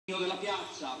della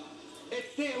piazza,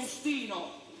 e te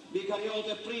Ustino, vicariotto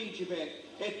e principe,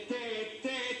 e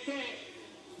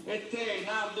te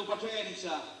Nardo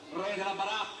Pacenza, re della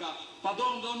baracca,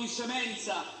 padron d'ogni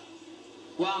semenza,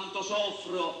 quanto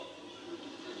soffro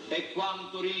e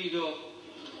quanto rido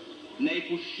nei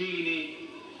cuscini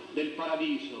del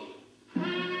paradiso.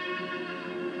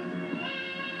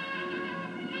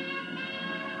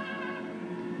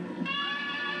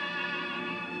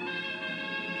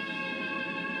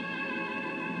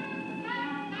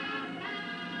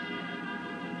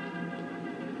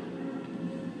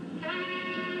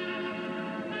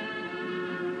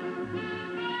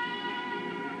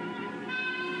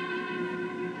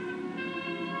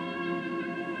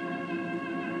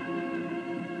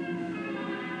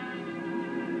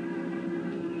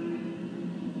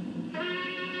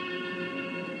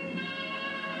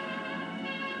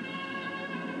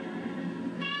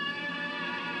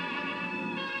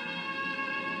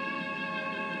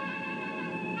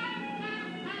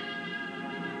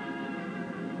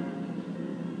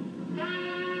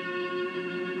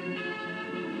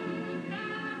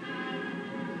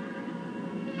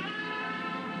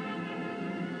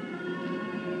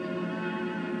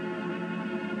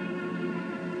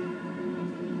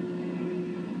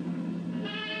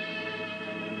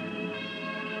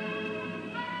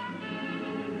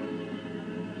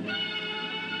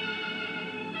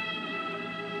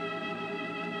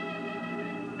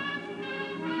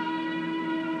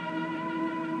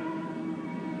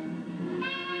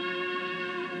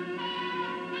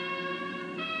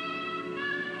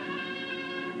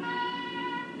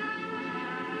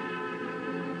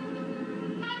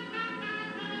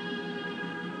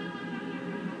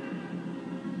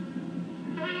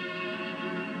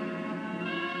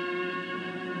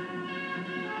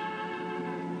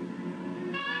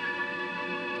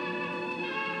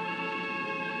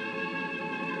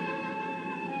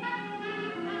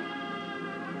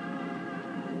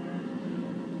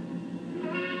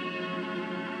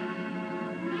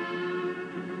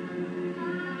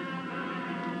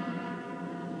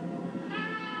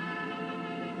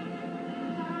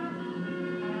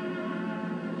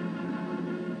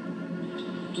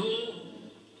 Tu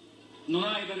non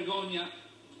hai vergogna,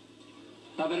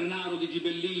 tavernaro di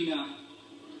Gibellina,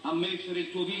 a mettere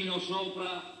il tuo vino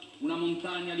sopra una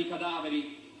montagna di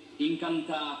cadaveri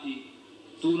incantati.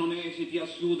 Tu non esiti a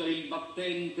schiudere il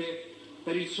battente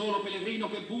per il solo pellegrino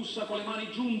che bussa con le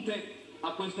mani giunte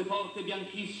a queste porte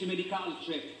bianchissime di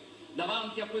calce.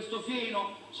 Davanti a questo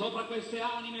fieno, sopra queste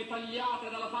anime tagliate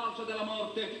dalla falce della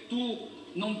morte, tu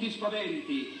non ti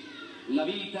spaventi. La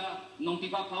vita non ti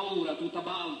fa paura, tu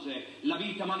t'abbalze, la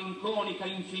vita malinconica,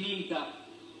 infinita.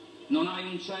 Non hai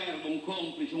un servo, un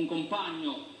complice, un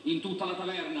compagno in tutta la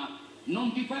taverna.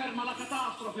 Non ti ferma la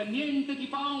catastrofe, niente ti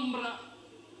fa ombra.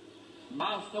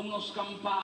 Basta uno scampare.